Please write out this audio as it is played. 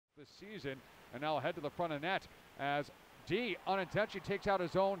this season, and now head to the front of net as D unintentionally takes out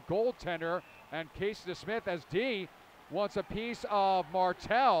his own goaltender, and Casey Smith as D wants a piece of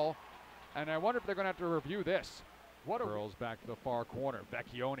Martell, and I wonder if they're going to have to review this. What a girls back to the far corner.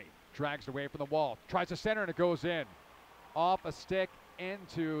 Vecchione drags away from the wall, tries to center, and it goes in. Off a stick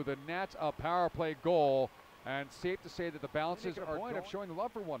into the net, a power play goal, and safe to say that the balances are point of showing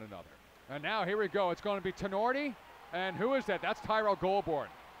love for one another. And now here we go. It's going to be Tenorti, and who is that? That's Tyrell Goulbourne.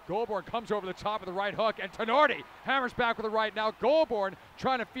 Goulbourne comes over the top of the right hook, and Tenorti hammers back with the right. Now Goulbourne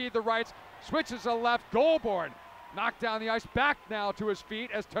trying to feed the rights, switches to the left. Goulbourne knocked down the ice, back now to his feet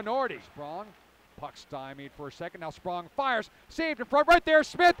as Tenorti. Sprong, puck stymied for a second. Now Sprong fires, saved in front, right there,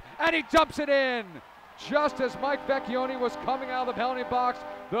 Smith, and he dumps it in. Just as Mike Vecchione was coming out of the penalty box,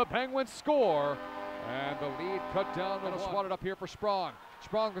 the Penguins score, and the lead cut down. Little swatted up here for Sprong.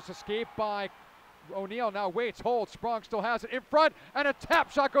 Sprong was escaped by O'Neill, now waits, holds, Sprong still has it in front, and a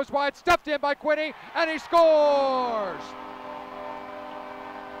tap shot goes wide, stuffed in by Quinney, and he scores!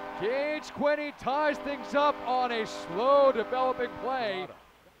 Gage Quinney ties things up on a slow developing play.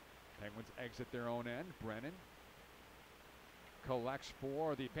 Penguins exit their own end. Brennan collects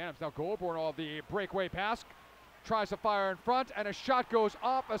for the Phantoms. Now Goulbourne on the breakaway pass, tries to fire in front, and a shot goes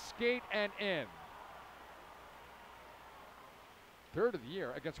off a skate and in. Third of the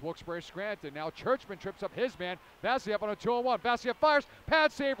year against Wilkes-Barre Scranton. Now Churchman trips up his man. Vasiliev on a 2-on-1. Vasiliev fires,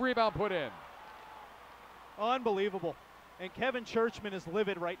 pad save, rebound put in. Unbelievable. And Kevin Churchman is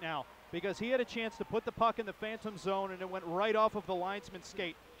livid right now because he had a chance to put the puck in the Phantom zone and it went right off of the linesman's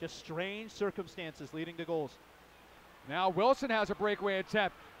skate. Just strange circumstances leading to goals. Now Wilson has a breakaway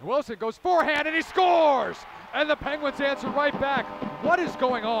attempt. Wilson goes forehand and he scores! And the Penguins answer right back. What is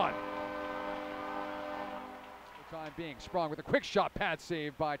going on? For the time being, Sprong with a quick shot, pad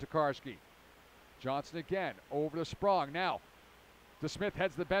save by Tokarski. Johnson again, over to Sprong. Now, DeSmith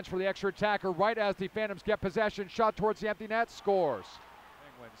heads to the bench for the extra attacker right as the Phantoms get possession. Shot towards the empty net, scores.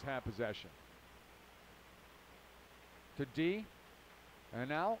 Penguins have possession. To D. And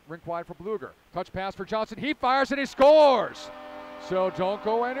now, rink wide for Bluger. Touch pass for Johnson. He fires and he scores! So don't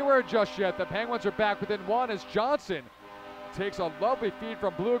go anywhere just yet. The Penguins are back within one as Johnson takes a lovely feed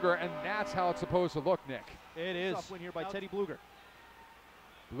from Bluger, and that's how it's supposed to look, Nick. It is. Tough win here by Teddy Bluger.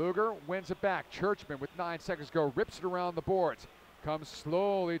 Bluger wins it back. Churchman with 9 seconds to go rips it around the boards. Comes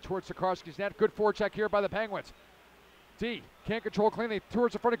slowly towards Tokarski's net. Good forecheck here by the Penguins. D can't control cleanly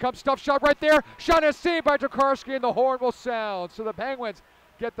towards the front. It comes, stuff shot right there. Shot is saved by Tokarski, and the horn will sound. So the Penguins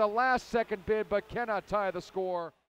get the last second bid but cannot tie the score.